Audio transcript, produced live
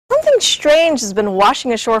strange has been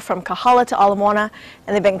washing ashore from Kahala to Ala Moana,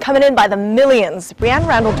 and they've been coming in by the millions. Brianne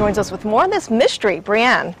Randall joins us with more on this mystery.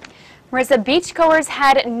 Brianne. Marissa, beachgoers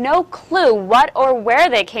had no clue what or where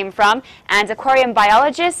they came from, and aquarium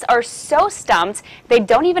biologists are so stumped they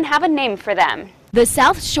don't even have a name for them. The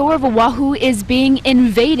south shore of Oahu is being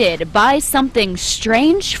invaded by something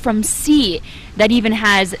strange from sea that even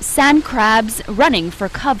has sand crabs running for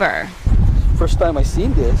cover. First time I've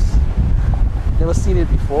seen this. Never seen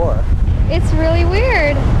it before. It's really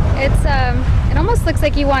weird. It almost looks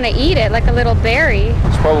like you want to eat it, like a little berry.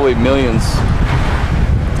 It's probably millions,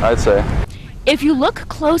 I'd say. If you look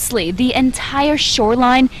closely, the entire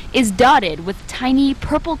shoreline is dotted with tiny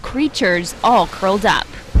purple creatures all curled up.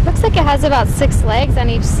 Looks like it has about 6 legs on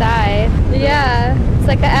each side. Yeah, it's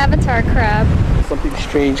like an avatar crab. Something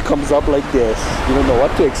strange comes up like this. You don't know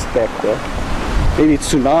what to expect. Maybe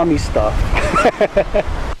it's tsunami stuff.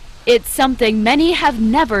 It's something many have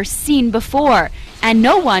never seen before, and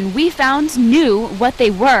no one we found knew what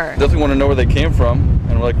they were. Definitely want to know where they came from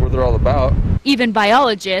and like what they're all about. Even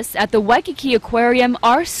biologists at the Waikiki Aquarium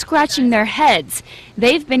are scratching their heads.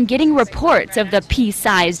 They've been getting reports of the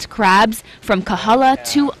pea-sized crabs from Kahala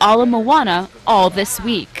to Ala Moana all this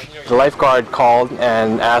week. The lifeguard called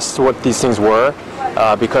and asked what these things were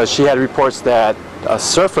because she had reports that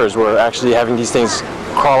surfers were actually having these things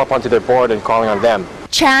crawl up onto their board and crawling on them.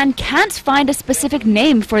 Chan can't find a specific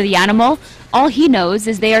name for the animal. All he knows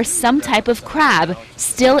is they are some type of crab,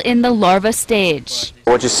 still in the larva stage.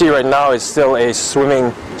 What you see right now is still a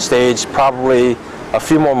swimming stage, probably a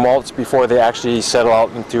few more molts before they actually settle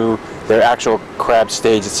out into their actual crab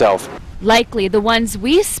stage itself. Likely the ones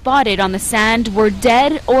we spotted on the sand were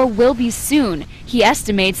dead or will be soon. He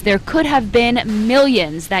estimates there could have been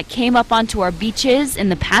millions that came up onto our beaches in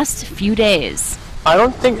the past few days. I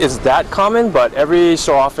don't think it's that common, but every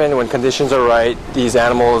so often when conditions are right, these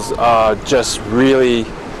animals just really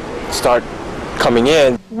start coming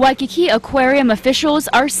in. Waikiki Aquarium officials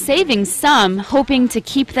are saving some, hoping to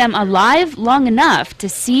keep them alive long enough to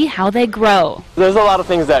see how they grow. There's a lot of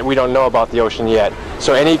things that we don't know about the ocean yet,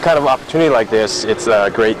 so any kind of opportunity like this, it's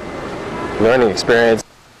a great learning experience.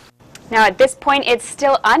 Now at this point, it's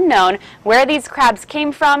still unknown where these crabs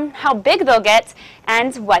came from, how big they'll get,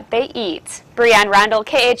 and what they eat. Brianne Randall,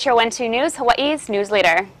 KHON2 News, Hawaii's news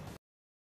leader.